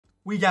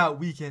We got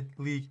weekend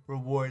league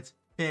rewards.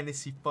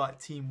 Fantasy FUT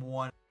team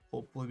 1.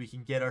 Hopefully we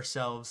can get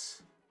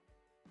ourselves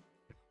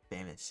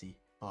fantasy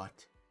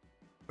FUT.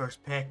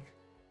 First pick.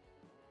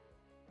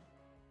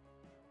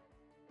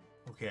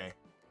 Okay.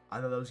 I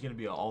thought that was going to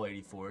be all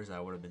 84s. I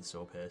would have been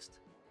so pissed.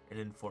 And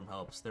inform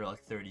helps. They're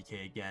like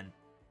 30k again.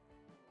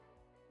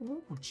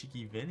 Ooh,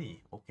 Cheeky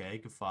Vinny. Okay,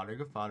 good fodder,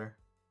 good fodder.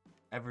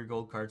 Every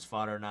gold card's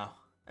fodder now.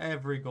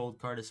 Every gold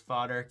card is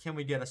fodder. Can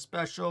we get a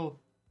special?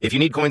 If you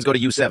need coins, go to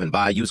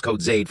U7. Use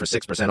code ZADE for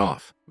 6%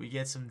 off. We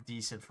get some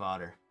decent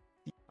fodder.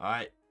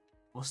 Alright.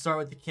 We'll start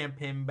with the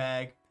campaign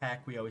bag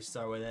pack. We always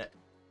start with it.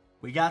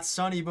 We got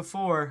Sonny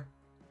before.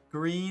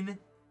 Green.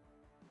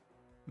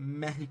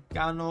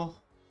 Mexicano.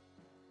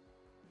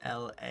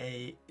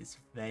 LA is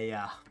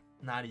Vea.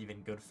 Not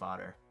even good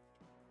fodder.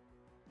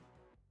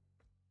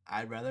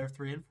 I'd rather have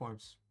 3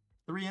 informs.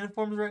 3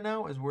 informs right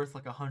now is worth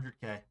like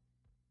 100k.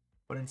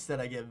 But instead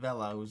I get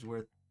Vela, who's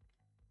worth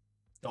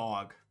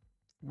dog.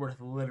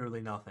 Worth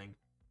literally nothing.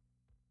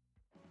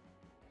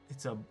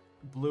 It's a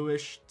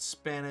bluish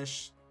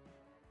Spanish.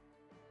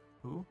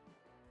 Who?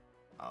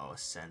 Oh,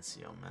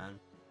 Asensio, man.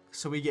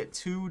 So we get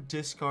 2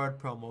 discard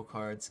promo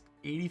cards,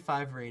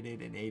 85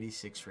 rated and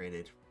 86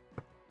 rated.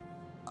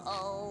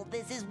 Oh,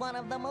 this is one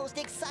of the most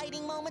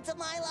exciting moments of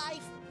my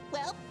life.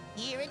 Well,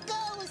 here it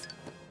goes.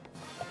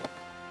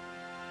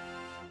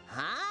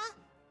 Huh?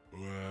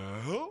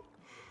 Well,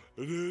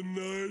 didn't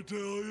I tell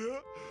you?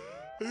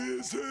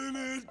 Isn't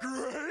it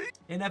great?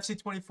 In FC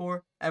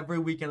 24, every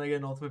weekend I get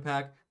an ultimate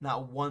pack.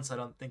 Not once I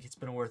don't think it's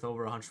been worth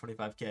over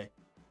 125k.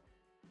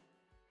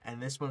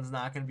 And this one's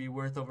not going to be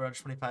worth over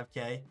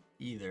 125k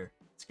either.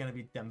 It's going to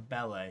be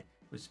Dembele,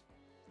 who's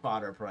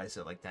fodder price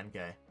at like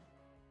 10k.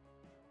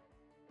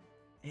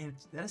 And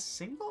is that a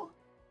single?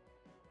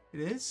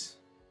 It is?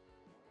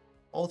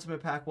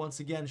 Ultimate pack once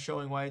again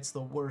showing why it's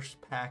the worst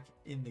pack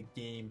in the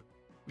game.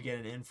 We get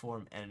an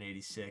inform and an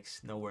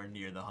 86. Nowhere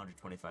near the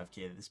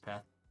 125k that this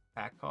pack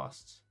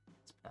costs.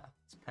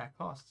 It's pack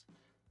costs.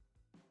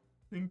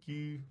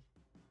 Stinky.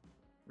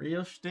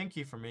 Real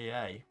stinky for me,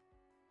 eh?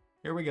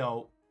 Here we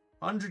go.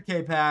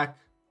 100k pack.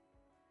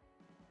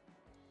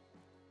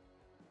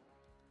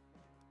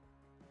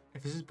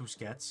 If this is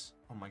Busquets,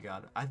 oh my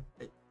god.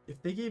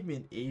 If they gave me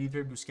an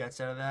 83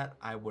 Busquets out of that,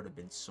 I would have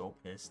been so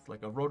pissed.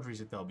 Like a Rodri's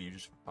a W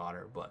just for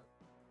fodder, but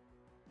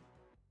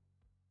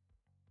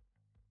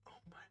oh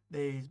my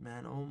days,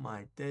 man. Oh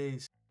my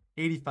days.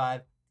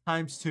 85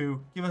 times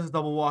 2. Give us a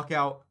double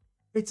walkout.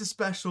 It's a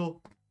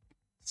special.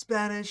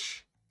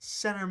 Spanish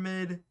center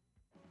mid.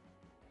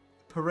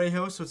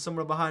 Parejo, so it's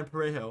somewhere behind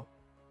Parejo.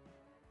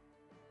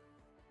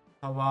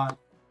 Come on.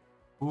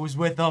 Who's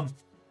with them?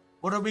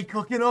 What are we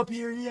cooking up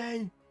here,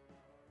 yay?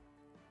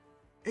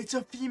 It's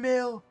a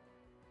female.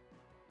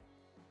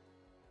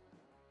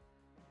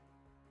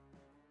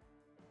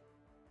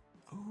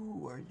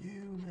 Who are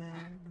you,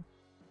 man?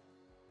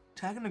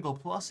 Technical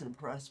plus,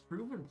 impress,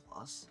 proven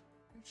plus.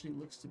 Actually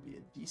looks to be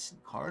a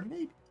decent card,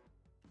 maybe.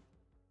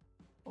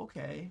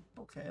 Okay,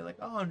 like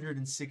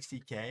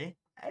 160k.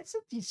 That's a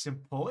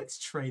decent pull. It's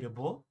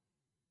tradable.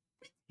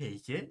 We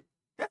take it.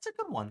 That's a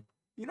good one.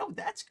 You know,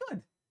 that's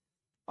good.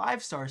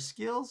 5-star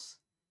skills.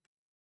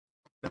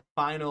 The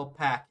final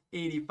pack,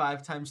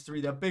 85 times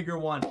 3, the bigger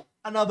one.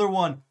 Another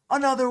one.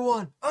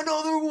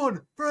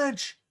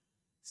 French.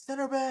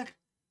 Center back.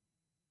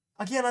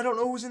 Again, I don't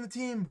know who's in the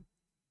team.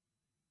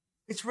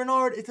 It's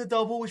Renard. It's a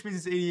double, which means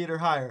it's 88 or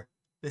higher.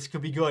 This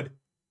could be good.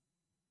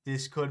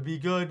 This could be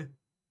good.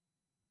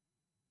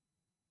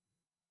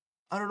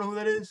 I don't know who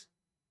that is.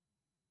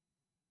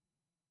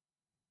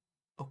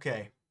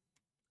 Okay.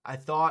 I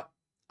thought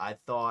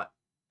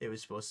it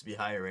was supposed to be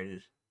higher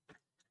rated,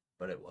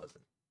 but it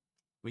wasn't.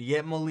 We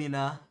get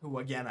Molina, who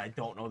again, I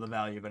don't know the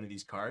value of any of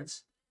these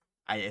cards.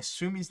 I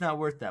assume he's not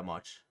worth that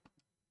much.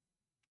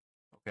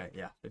 Okay,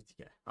 yeah,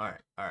 50k. All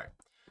right.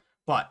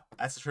 But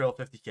that's the trail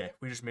 50k.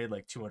 We just made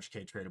like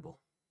 200k tradable.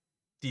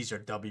 These are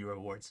W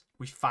rewards.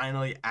 We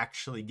finally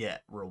actually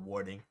get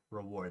rewarding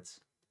rewards.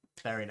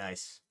 Very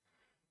nice.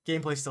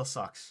 Gameplay still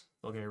sucks.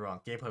 Don't get me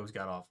wrong. Gameplay was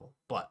god awful,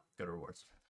 but good rewards.